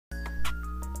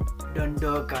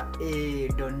Dondoka,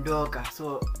 Dondoka.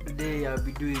 So today I'll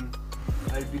be doing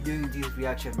this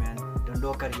reaction, man.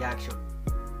 Dondoka reaction.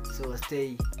 So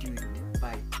stay tuned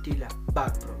by Tileh,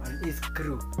 Pacbro and his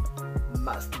crew.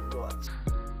 Must watch.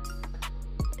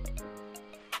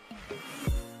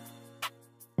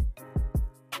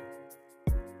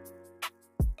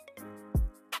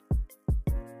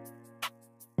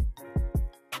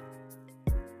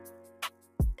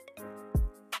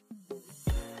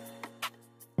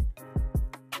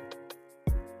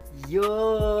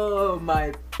 Yo,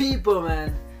 my people,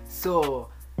 man. So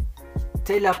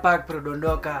Tileh, Pacbro,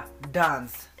 Dondoka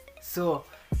dance. So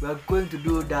we are going to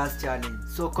do dance challenge.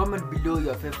 So comment below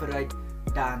your favorite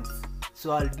dance.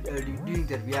 So I'll be doing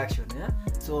the reaction. Yeah.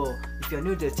 So if you're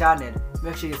new to the channel,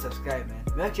 make sure you subscribe, man.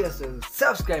 Make sure you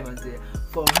subscribe and say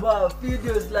for more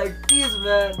videos like this,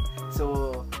 man.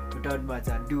 So without much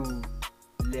ado,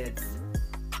 let's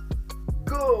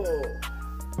go.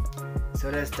 So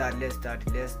let's start, man.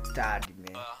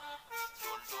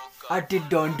 Hadi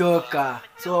Dondoka.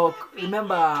 So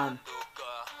remember,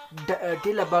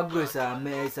 Tileh Pacbro is a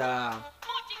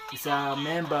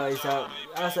member,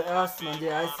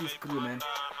 as his crew, man.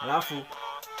 Alafu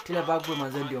Tileh Pacbro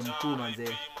manze ndio mkuu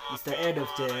manze. Is the head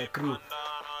of the crew.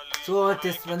 So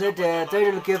test manze the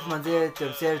title cave manze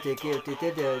themselves they gave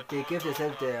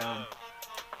themselves the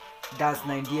dance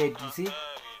 98. You see?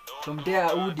 From there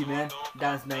Udi, man,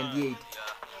 dance 98.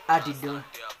 Hadi Don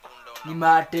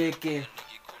Nimateke.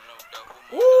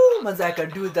 Ooh, man, I can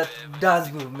do that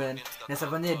dance move, man.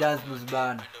 Nasafanya dance moves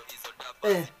bana.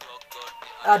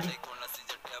 Hadi.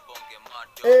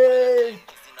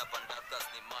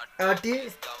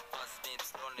 Hadi.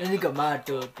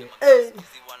 Nikamata, okay.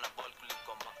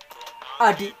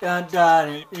 Hadi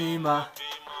andare ima.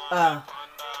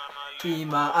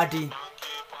 Ima hadi.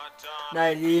 Na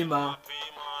lima.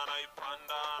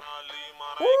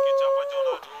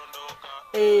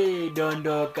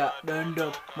 Dondoka.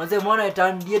 Manze mwana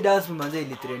time ye dance manze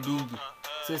ili trendingi.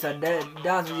 So it's a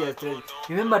dance which is trending.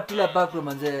 Remember Tileh Pacbro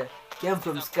manze came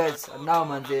from sketch and now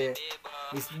manze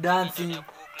is dancing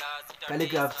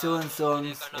calligraph songs,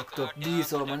 Octop D,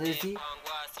 so manze see.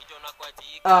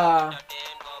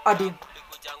 Hadi.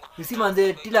 You see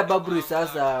manze Tileh Pacbro is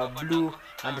as blue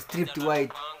and stripped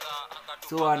white.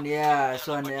 So and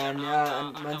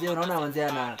manze unaona manze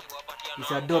ana it's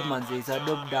a dope manze, it's a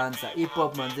dope dancer, hip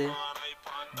hop manze,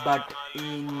 but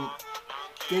in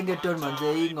Kenyan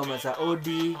manze hii ngoma za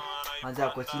OD manze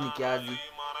ako chini kiasi,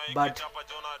 but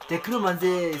the crew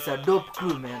manze is a dope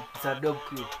crew, man. It's a dope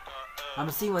crew. I'm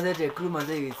seeing manze the crew manze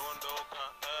is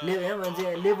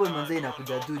level manze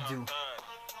inakuja juu.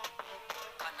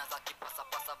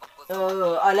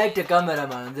 Oh, I like the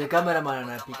cameraman. The cameraman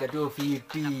anapika tu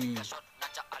fiti.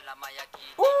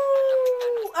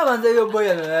 Manze yo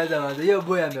boy ameweza, manze yo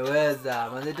boy ameweza.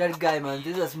 Manze that guy, man,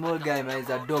 this is a small guy, man. He's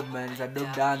a dope, man. He's a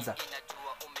dope dancer.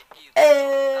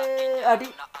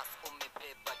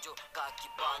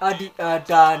 Hadi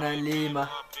atana lima.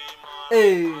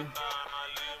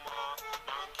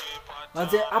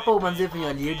 Manze hapo manze fanya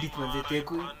aliedit manze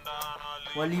teku.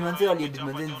 Manze aliedit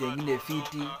manze zingine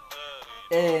fiti.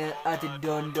 Hadi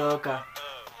Dondoka.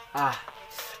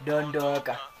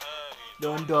 Dondoka.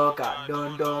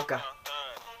 Dondoka.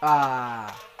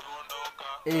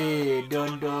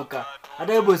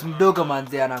 Hata boss mdogo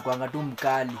manze anakuanga tu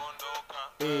mkali.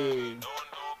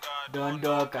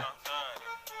 Dondoka.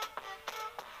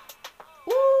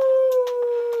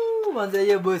 Manze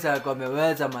ye boss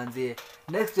akomeweza manze.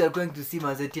 Next we are going to see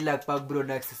manze Tileh Pacbro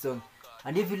next song.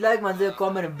 And if you like manze,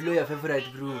 comment below your favorite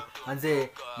crew. Manze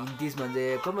in this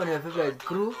manze, comment your favorite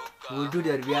crew. We will do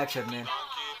the reaction, man.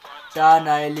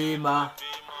 Tana elima.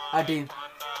 Hadi.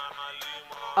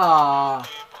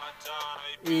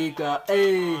 Ika,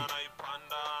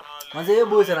 manze yo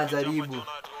boss anajaribu.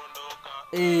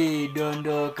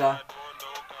 Dondoka.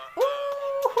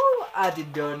 Hadi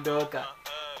Dondoka.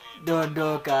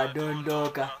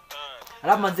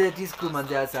 Alafu manze this crew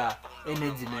manze asa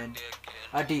energy, man.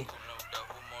 Hadi.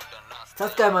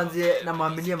 Sasa manze na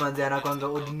maaminia manze anakuanga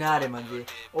ordinary manze.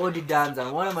 Odi dancer.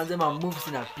 Mwana manze ma moves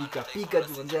na pika tu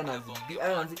manze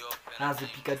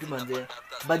anazipika tu manze.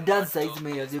 But dance size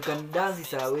man, you can dance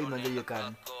is a way manze you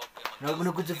can. Na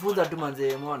unakujifunza tu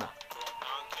manze, umeona?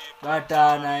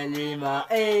 Bata na elima.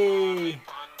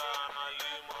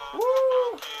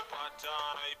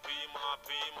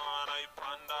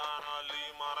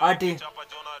 Hadi.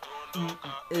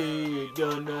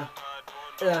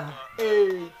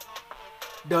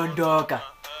 Dondoka.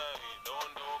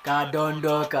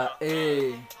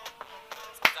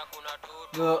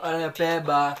 Go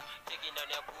anapeba.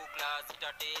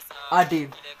 Hadi.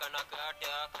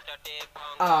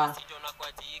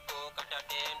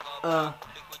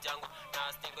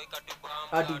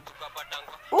 Hadi.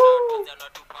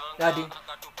 Hadi.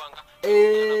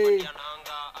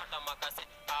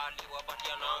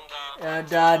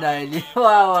 Dana ili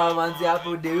wow manzi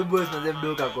hapo the boys manzi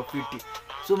mdoka kwa fiti.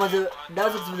 So manzi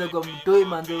dance kusikiza kwa mtoi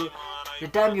manzi, the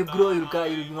time you grow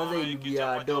you'll be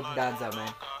a dope dancer man.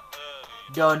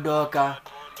 Dondoka.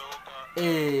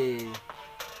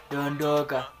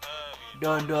 Dondoka.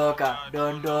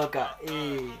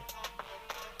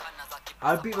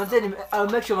 I'll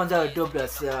make sure manzi I'll dope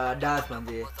dance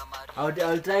manzi.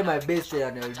 I'll try my best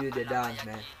and I'll do the dance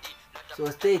man.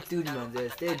 So stay tuned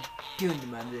manzi.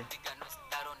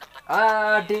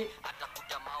 Hadi.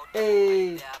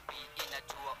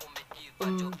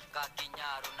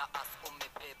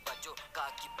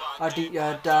 Hadi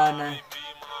ya tana.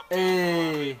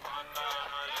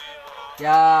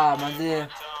 Ya manzi.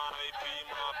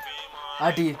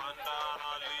 Hadi.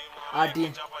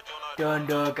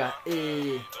 Dondoka.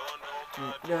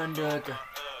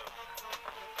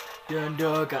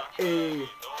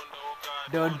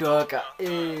 Dondoka.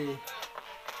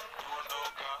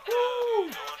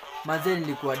 Manze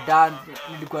nilikuwa dance,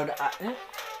 nilikuwa dance.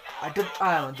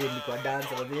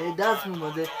 Dance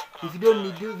manze, if you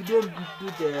don't do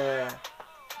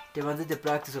the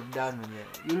practice of dance man,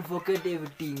 you'll forget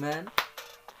everything man.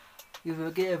 You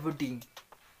forget everything.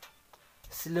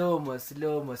 Slow mo. I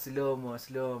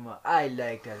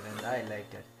like that man.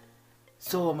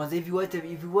 So manze, if you watch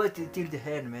it till the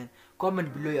end man,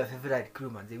 comment below your favorite crew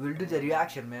man. We'll do the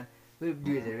reaction man.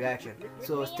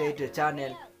 So stay to the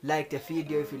channel, like the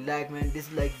video if you like man,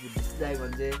 dislike if you dislike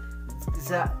manze.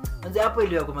 Manze hapo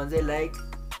ile yako manze, like,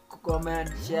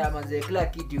 comment, share manze, kila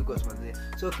kitu yuko manze.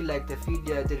 So if you like the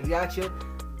video, the reaction,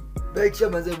 make sure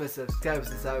manze subscribe.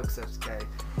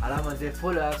 Ala manze,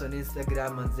 follow us on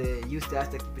Instagram manze, use the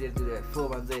hashtag #keep4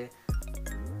 manze.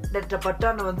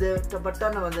 Tapatana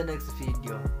manze next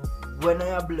video when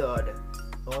I upload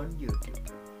on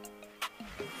YouTube.